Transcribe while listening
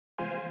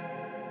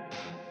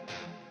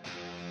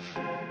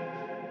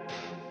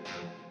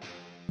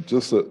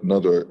Just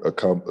another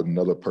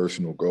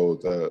personal goal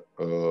that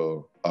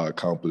I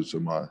accomplished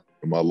in my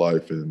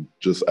life, and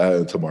just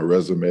adding to my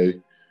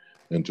resume,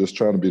 and just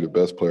trying to be the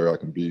best player I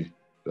can be.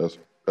 That's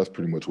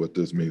pretty much what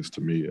this means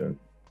to me, and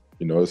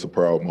it's a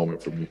proud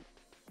moment for me.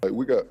 Like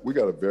we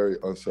got a very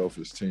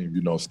unselfish team.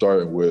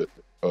 Starting with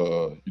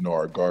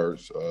our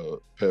guards,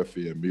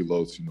 Pefi and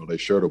Milos. They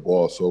share the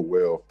ball so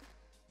well,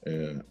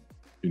 and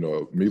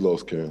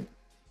Milos can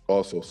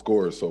also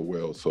score so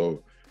well.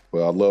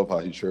 But I love how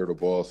he shared the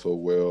ball so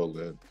well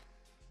and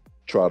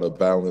try to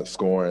balance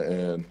scoring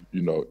and,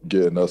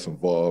 getting us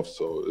involved.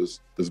 So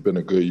it's been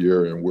a good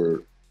year, and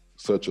we're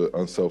such an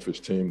unselfish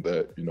team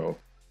that,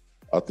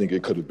 I think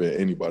it could have been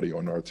anybody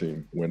on our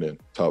team winning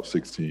top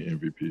 16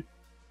 MVP.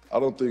 I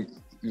don't think,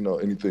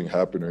 anything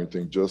happened or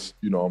anything. Just,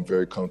 I'm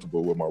very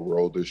comfortable with my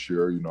role this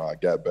year. I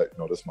got back,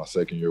 this is my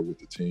second year with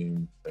the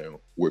team and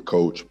with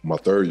coach, my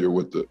third year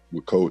with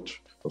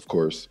coach, of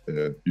course.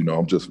 And,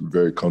 I'm just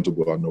very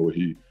comfortable. I know what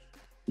he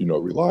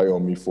rely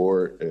on me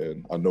for it,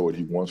 and I know what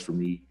he wants from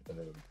me,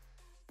 and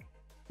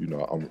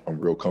I'm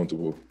real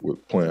comfortable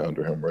with playing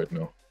under him right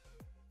now.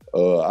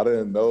 I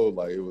didn't know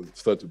it was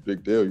such a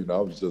big deal. I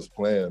was just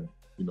playing,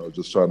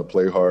 just trying to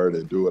play hard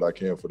and do what I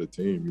can for the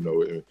team.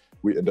 And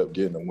we end up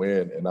getting a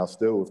win, and I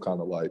still was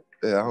kind of like,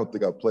 I don't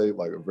think I played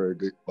a very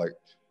good,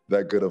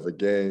 that good of a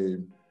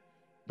game.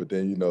 But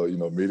then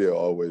media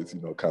always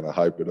kind of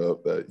hype it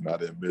up that I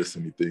didn't miss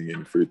any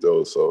free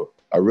throws. So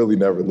I really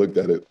never looked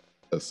at it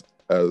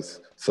as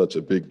such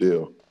a big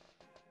deal.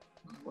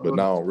 But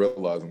now I'm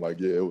realizing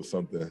it was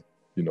something,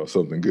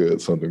 something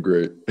good, something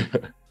great.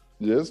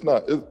 Yeah,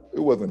 it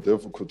wasn't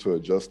difficult to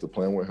adjust to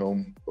playing with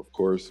him, of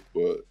course,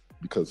 but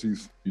because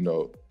he's, he's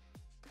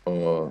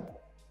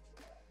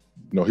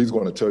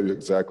going to tell you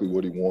exactly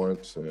what he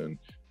wants and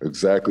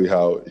exactly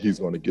how he's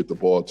going to get the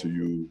ball to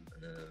you.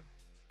 And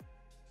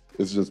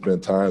it's just been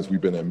times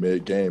we've been in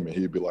mid-game and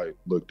he'd be like,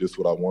 look, this is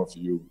what I want for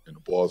you, and the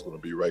ball's going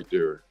to be right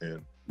there.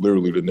 And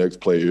literally the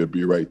next play, it'd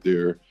be right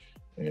there.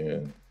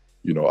 And,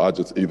 I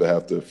just either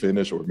have to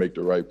finish or make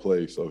the right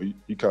play. So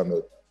he kind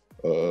of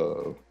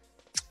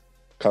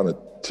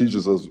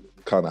teaches us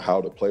kind of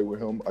how to play with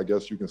him, I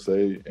guess you can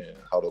say, and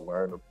how to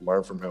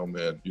learn from him.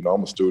 And,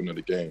 I'm a student of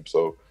the game.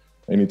 So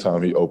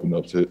anytime he opened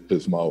up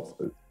his mouth,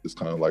 it's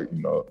kind of like,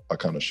 I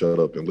kind of shut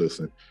up and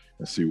listen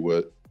and see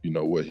what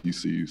he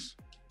sees.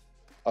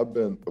 I've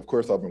been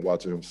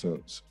watching him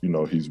since,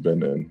 he's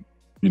been in,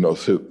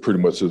 pretty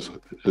much his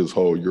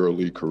whole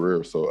EuroLeague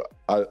career. So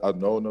I've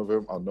known of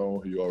him. I know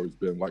he always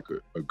been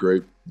a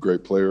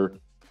great player,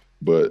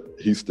 but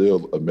he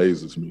still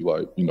amazes me.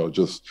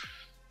 Just,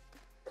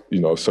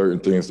 certain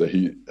things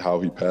that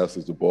how he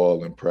passes the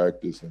ball in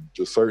practice, and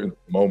just certain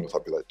moments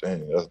I'd be like,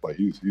 dang, that's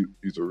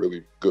he's a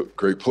really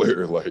great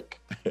player.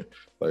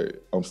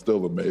 I'm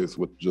still amazed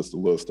with just the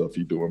little stuff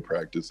he do in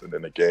practice and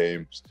in the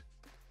games.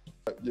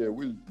 Yeah,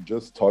 we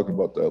just talking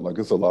about that.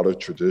 It's a lot of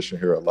tradition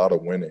here, a lot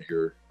of winning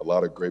here, a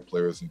lot of great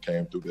players that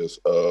came through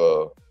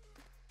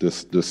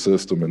this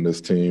system and this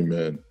team,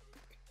 and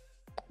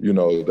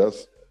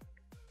that's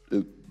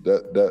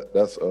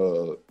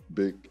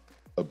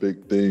a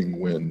big thing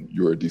when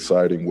you're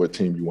deciding what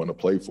team you want to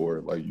play for.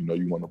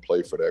 You want to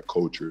play for that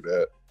culture,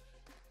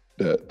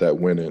 that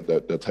winning,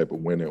 that type of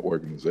winning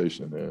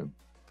organization, and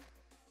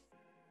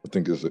I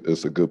think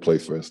it's a good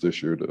place for us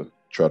this year to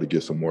try to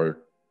get some more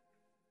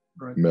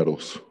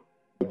medals.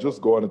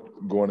 Just going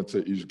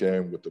into each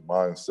game with the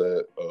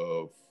mindset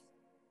of,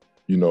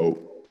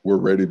 we're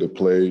ready to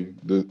play.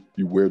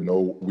 We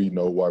know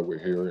why we're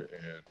here,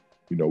 and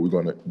we're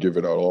going to give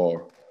it our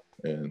all.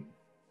 And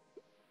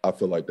I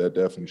feel like that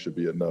definitely should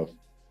be enough.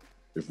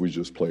 If we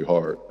just play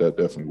hard, that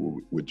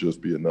definitely would just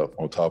be enough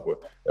on top of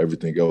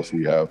everything else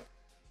we have.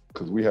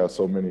 Because we have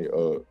so many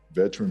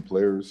veteran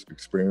players,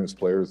 experienced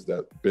players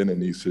that been in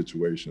these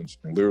situations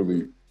and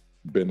literally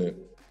been in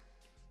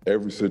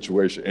every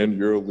situation in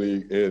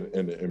EuroLeague and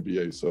in the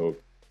NBA. So,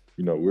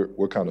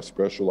 we're kind of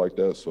special like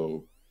that.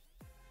 So,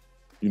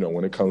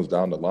 when it comes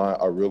down the line,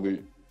 I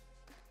really,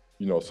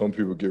 some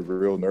people get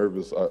real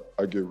nervous.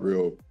 I'm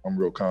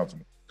real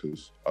confident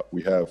because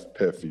we have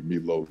Pefi,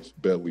 Milos,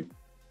 Belly,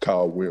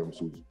 Kyle Williams,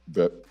 who's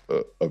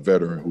a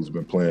veteran who's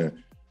been playing,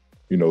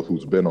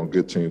 who's been on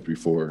good teams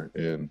before,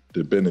 and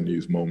they've been in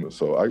these moments.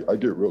 So I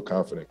get real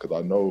confident because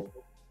I know,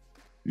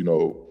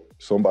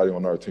 somebody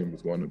on our team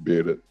is going to be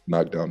able to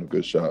knock down a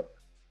good shot.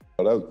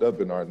 That's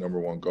been our number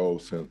one goal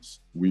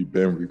since we've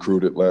been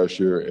recruited last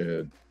year.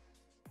 And,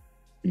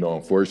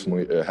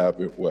 unfortunately, it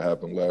happened. What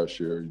happened last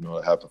year,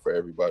 it happened for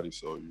everybody.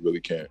 So you really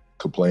can't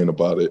complain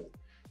about it,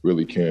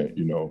 really can't,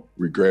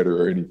 regret it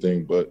or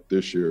anything. But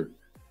this year,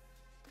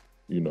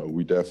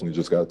 we definitely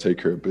just got to take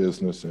care of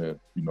business. And,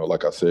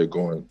 like I said,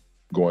 going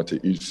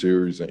to each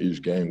series and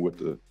each game with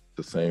the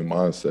same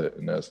mindset.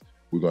 And that's,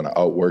 we're going to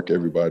outwork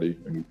everybody,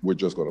 and we're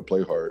just going to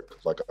play hard.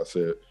 Because like I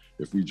said,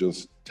 if we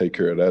just take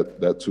care of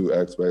that two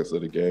aspects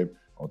of the game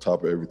on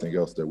top of everything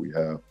else that we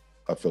have,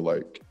 I feel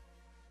like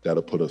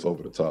that'll put us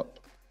over the top.